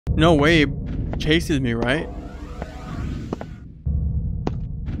No way, it chases me, right?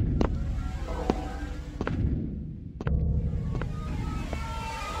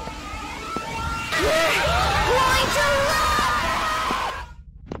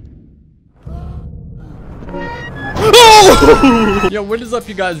 Yo, what is up,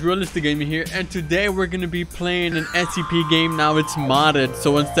 you guys? Realistic Gaming here, and today we're gonna be playing an SCP game. Now it's modded,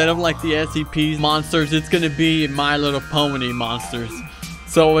 so instead of like the SCP monsters, it's gonna be My Little Pony monsters.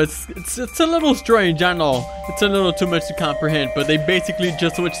 So it's a little strange, I know. It's a little too much to comprehend, but they basically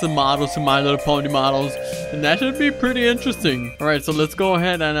just switched the models to My Little Pony models, and that should be pretty interesting. All right, so let's go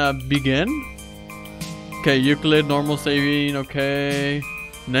ahead and begin. Okay, Euclid, normal saving. Okay,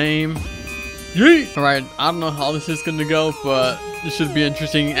 name. Yeet! Alright, I don't know how this is gonna go, but this should be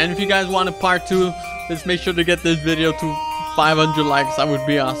interesting. And if you guys want a part 2, let's make sure to get this video to 500 likes. That would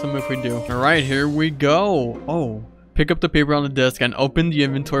be awesome if we do. Alright, here we go. Oh, pick up the paper on the desk and open the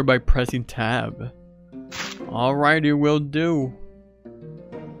inventory by pressing tab. Alrighty, will do.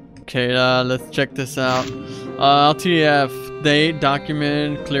 Okay, let's check this out. LTF, date,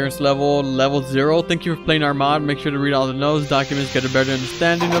 document, clearance level 0. Thank you for playing our mod. Make sure to read all the notes. Documents get a better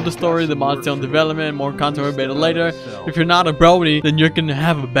understanding of the story. The mod's still in development. More content will be beta later. If you're not a brony, then you're gonna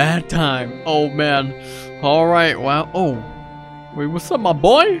have a bad time. Oh man. Alright, wow. Oh. Wait, what's up, my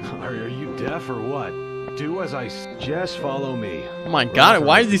boy? Are you deaf or what? Do as I just follow me. Oh my god,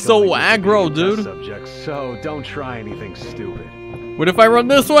 why is he so aggro, dude? Subject, so don't try anything stupid. What if I run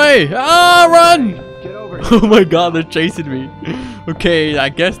this way? Ah, run! Get over here. Oh my god, they're chasing me. Okay, I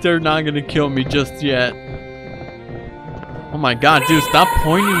guess they're not gonna kill me just yet. Oh my god, dude, stop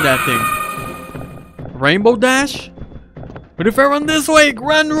pointing that thing. Rainbow dash? What if I run this way?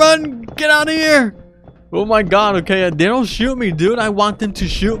 Run! Get out of here! Oh my god, okay, they don't shoot me, dude. I want them to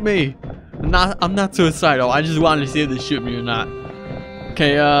shoot me. I'm not suicidal. I just wanted to see if they shoot me or not.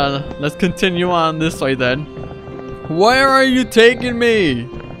 Okay, let's continue on this way then. Where are you taking me?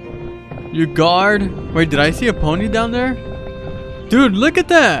 You guard? Wait, did I see a pony down there? Dude, look at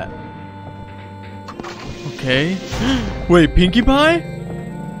that! Okay. Wait, Pinkie Pie?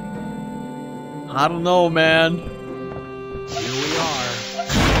 I don't know, man. Here we are. Get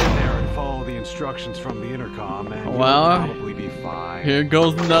there and follow the instructions from the intercom, and well, you'll probably be fine. Here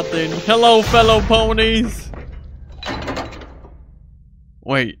goes nothing. Hello, fellow ponies.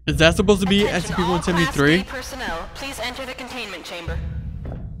 Wait, is that supposed to be SCP-173? Personnel, please enter the containment chamber.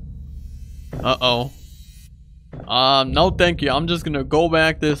 Uh-oh. No thank you. I'm just gonna go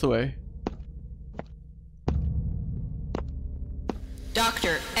back this way.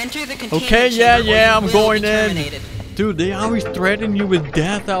 Doctor, enter the containment okay, chamber. yeah, I'm going in. Dude, they always threaten you with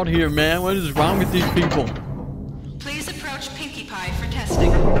death out here, man. What is wrong with these people? Please approach Pinkie Pie for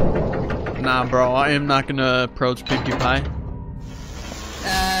testing. Nah, bro, I am not gonna approach Pinkie Pie.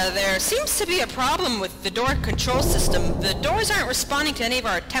 There seems to be a problem with the door control system. The doors aren't responding to any of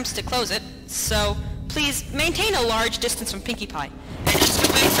our attempts to close it, so please maintain a large distance from Pinkie Pie. And just wait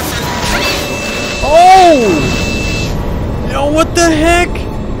for further... Oh! Yo, what the heck?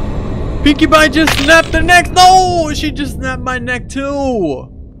 Pinkie Pie just snapped her neck. No! She just snapped my neck too.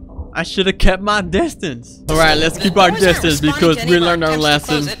 I should have kept my distance. Alright, let's keep our distance because we learned our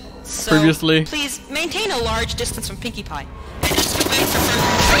lesson previously. Please maintain a large distance from Pinkie Pie.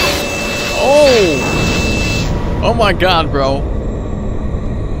 Oh! Oh my god, bro.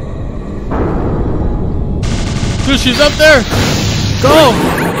 Dude, she's up there! Go!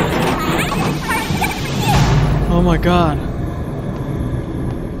 Oh my god.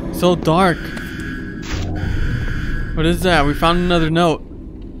 So dark. What is that? We found another note.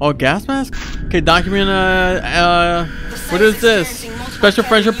 Oh, gas mask? Okay, document, what is this? Special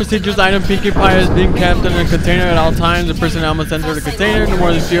friendship procedures item. Pinkie Pie is being kept in a container at all times. The personnel must enter the container. No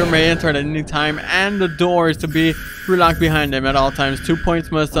more than 0 may enter at any time, and the door is to be relocked behind them at all times. 2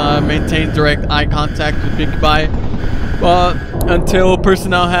 points must maintain direct eye contact with Pinkie Pie until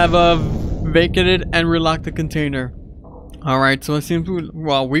personnel have vacated and relocked the container. Alright, so it seems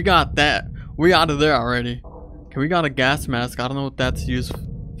we got that. We out of there already. Okay, we got a gas mask. I don't know what that's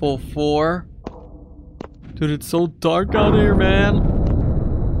useful for. Dude, it's so dark out here, man.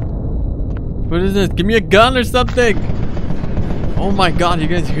 What is this? Give me a gun or something! Oh my god, you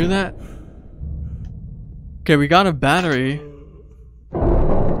guys hear that? Okay, we got a battery.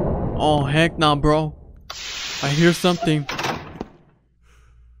 Oh, heck nah, bro. I hear something.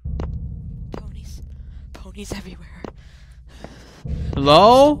 Ponies everywhere.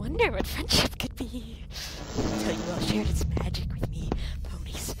 Hello? I wonder what friendship could be. I'll tell you all shared its magic with me.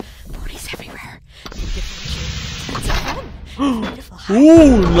 Ponies everywhere. You get friendship. That's fun. Beautiful.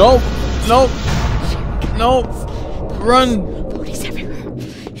 Ooh, nope. Run. Ponies everywhere.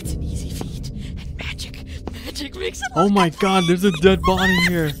 It's magic makes it Oh my god, there's a dead body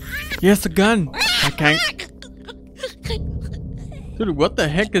here. Yes, a gun. I can't. Dude, what the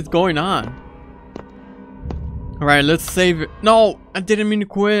heck is going on? Alright, let's save it. No, I didn't mean to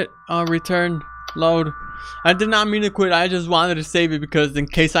quit. Return. Load. I did not mean to quit. I just wanted to save it because in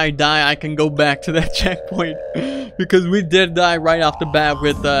case I die, I can go back to that checkpoint. Because we did die right off the bat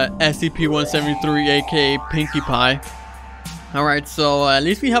with SCP-173, aka Pinkie Pie. Alright, so at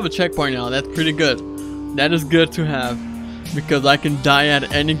least we have a checkpoint now. That's pretty good. That is good to have. Because I can die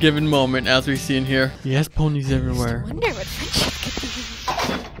at any given moment, as we see in here. Yes, ponies everywhere. I wonder what friendship could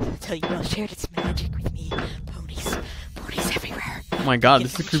be. Until you all shared its magic with me. Ponies everywhere. Oh my god,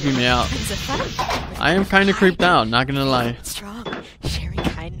 this is creeping me out. I am kind of creeped out, not gonna lie. Strong, sharing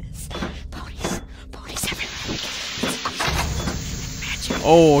kindness. Ponies everywhere. Magic.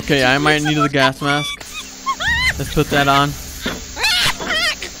 Oh, okay, I might need the gas mask. Let's put that on.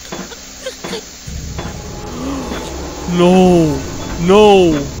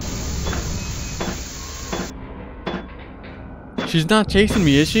 No. She's not chasing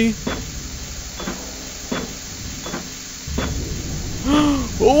me, is she?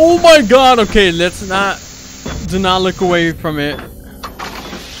 Oh my god, okay, do not look away from it.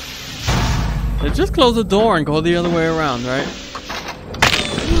 Let's just close the door and go the other way around, right?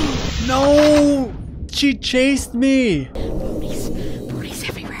 No! She chased me! Ponies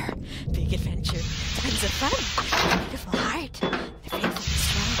everywhere. Big adventure. Tons of fun. Beautiful heart. They're faithful and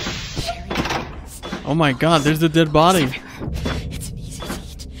strong. Sharing kindness. Oh my god, there's a dead body. It's an easy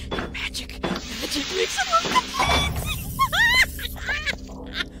feat. And magic makes it look.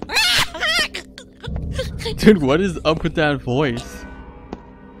 Dude, what is up with that voice?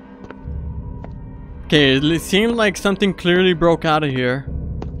 Okay, it seemed like something clearly broke out of here.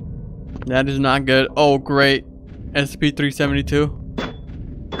 That is not good. Oh, great. SCP-372.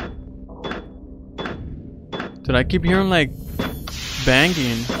 Dude, I keep hearing like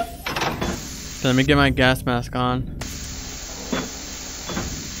banging. So let me get my gas mask on.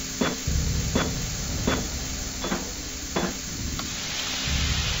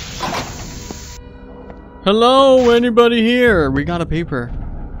 Hello, anybody here? We got a paper.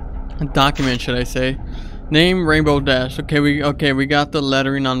 A document, should I say. Name Rainbow Dash. Okay, we got the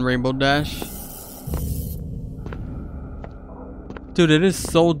lettering on Rainbow Dash. Dude, it is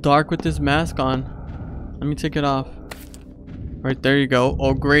so dark with this mask on. Let me take it off. Right, there you go.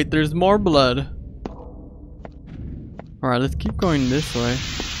 Oh great, there's more blood. Alright, let's keep going this way.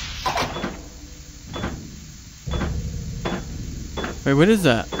 Wait, what is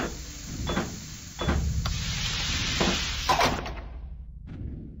that?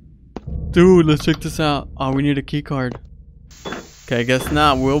 Dude, let's check this out. Oh, we need a key card. Okay, I guess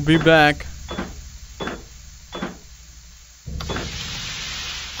not. We'll be back.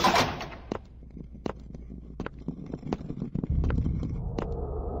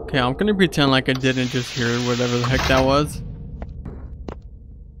 Okay, I'm gonna pretend like I didn't just hear whatever the heck that was.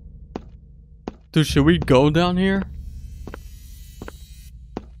 Dude, should we go down here?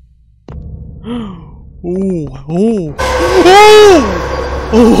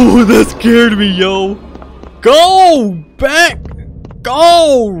 Oh, that scared me, yo. Go back.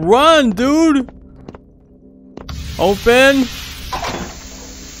 Go. Run, dude. Open.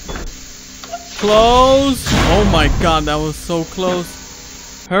 Close. Oh my god, that was so close.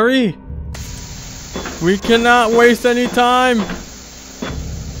 Hurry. We cannot waste any time.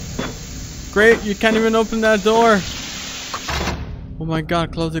 Great, you can't even open that door. Oh my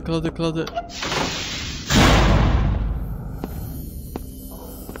god, close it, close it, close it.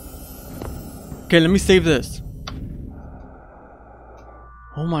 Okay, let me save this.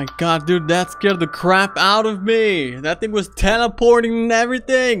 Oh my god, dude, that scared the crap out of me. That thing was teleporting and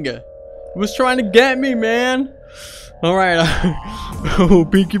everything. It was trying to get me, man. Alright. Oh,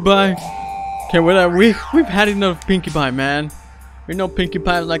 Pinkie Pie. Okay, whatever. We've had enough Pinkie Pie, man. We know Pinkie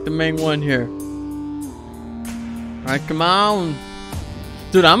Pie is like the main one here. Alright, come on.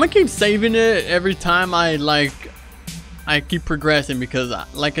 Dude, I'm gonna keep saving it every time I keep progressing because,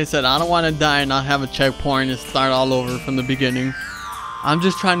 like I said, I don't want to die and not have a checkpoint and start all over from the beginning. I'm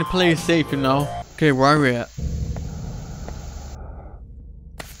just trying to play it safe, you know? Okay, where are we at?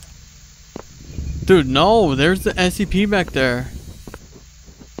 Dude, no, there's the SCP back there.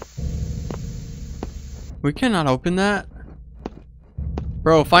 We cannot open that.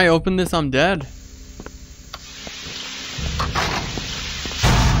 Bro, if I open this, I'm dead.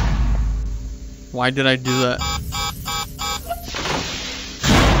 Why did I do that?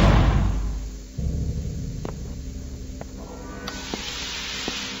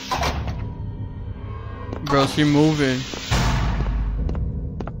 Bro, she moving.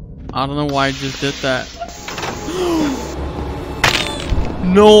 I don't know why I just did that.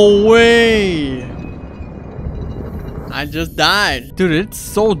 No way! I just died. Dude, it's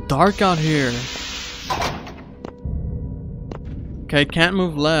so dark out here. Okay, can't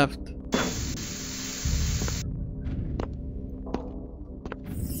move left.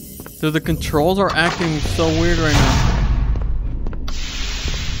 Dude, the controls are acting so weird right now.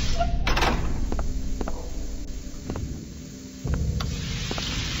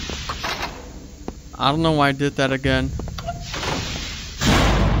 I don't know why I did that again.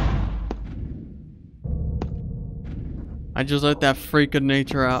 I just let that freak of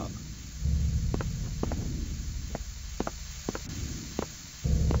nature out.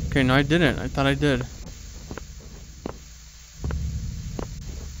 Okay, no I didn't. I thought I did.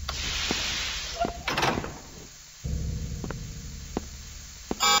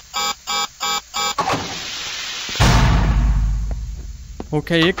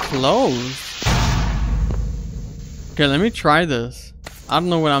 Okay, it closed. Okay, let me try this. I don't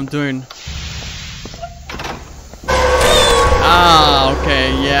know what I'm doing. Ah,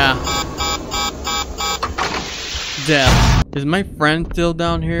 okay, yeah. Death. Is my friend still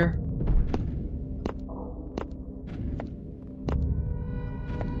down here?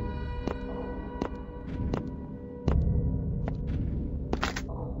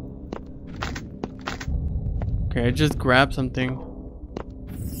 Okay, I just grabbed something.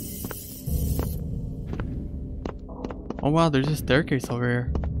 Oh wow, there's a staircase over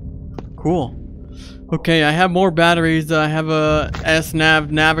here. Cool. Okay, I have more batteries. I have a SNAV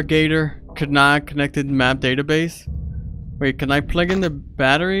navigator. Not connected map database. Wait, can I plug in the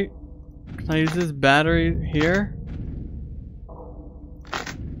battery? Can I use this battery here?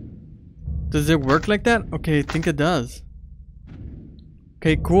 Does it work like that? Okay, I think it does.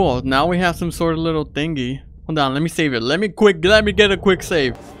 Okay, cool. Now we have some sort of little thingy. Hold on, let me save it. Let me get a quick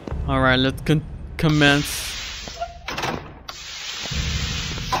save. Alright, let's commence.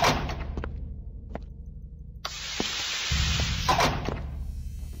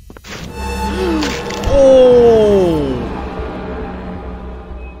 Oh!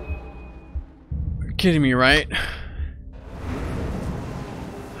 You're kidding me, right?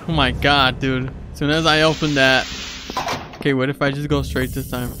 Oh my god, dude. As soon as I open that. Okay, what if I just go straight this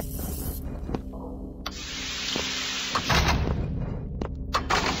time?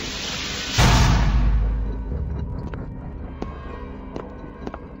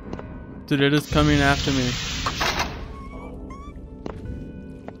 Dude, it is coming after me.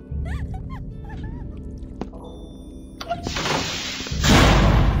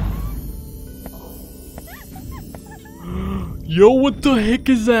 Yo, what the heck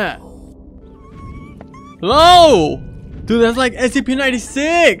is that? Hello? Dude, that's like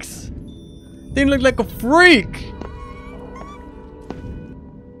SCP-96. Thing look like a freak.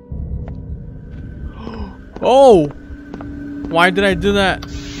 Oh. Why did I do that?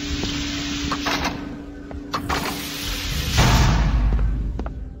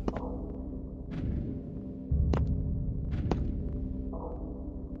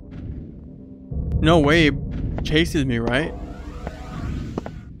 No way, it chases me, right?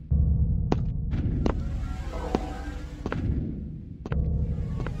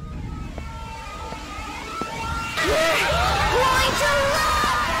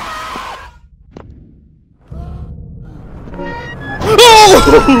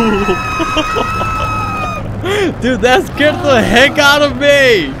 Dude, that scared the heck out of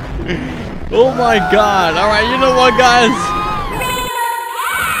me. Oh my god. Alright, you know what, guys?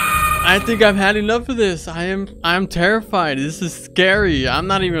 I think I've had enough of this. I'm terrified. This is scary. I'm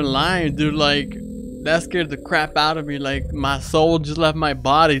not even lying, dude. Like, that scared the crap out of me. Like, my soul just left my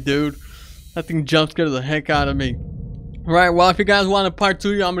body, dude. That thing jump scared the heck out of me. Alright, well, if you guys want a part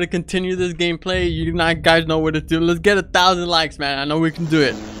 2, I'm going to continue this gameplay. You guys know what to do. Let's get 1,000 likes, man. I know we can do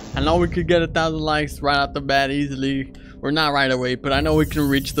it. I know we could get 1,000 likes right off the bat easily. Or not right away, but I know we can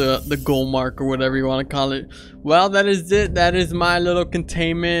reach the goal mark or whatever you want to call it. Well, that is it. That is my little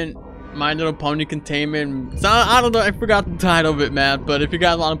containment. My Little Pony Containment. So, I don't know. I forgot the title of it, man. But if you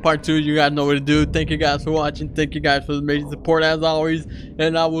guys want a part 2, you guys know what to do. Thank you guys for watching. Thank you guys for the amazing support as always.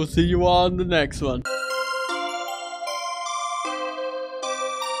 And I will see you all in the next one.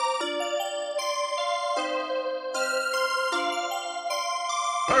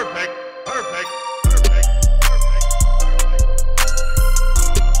 Perfect, perfect.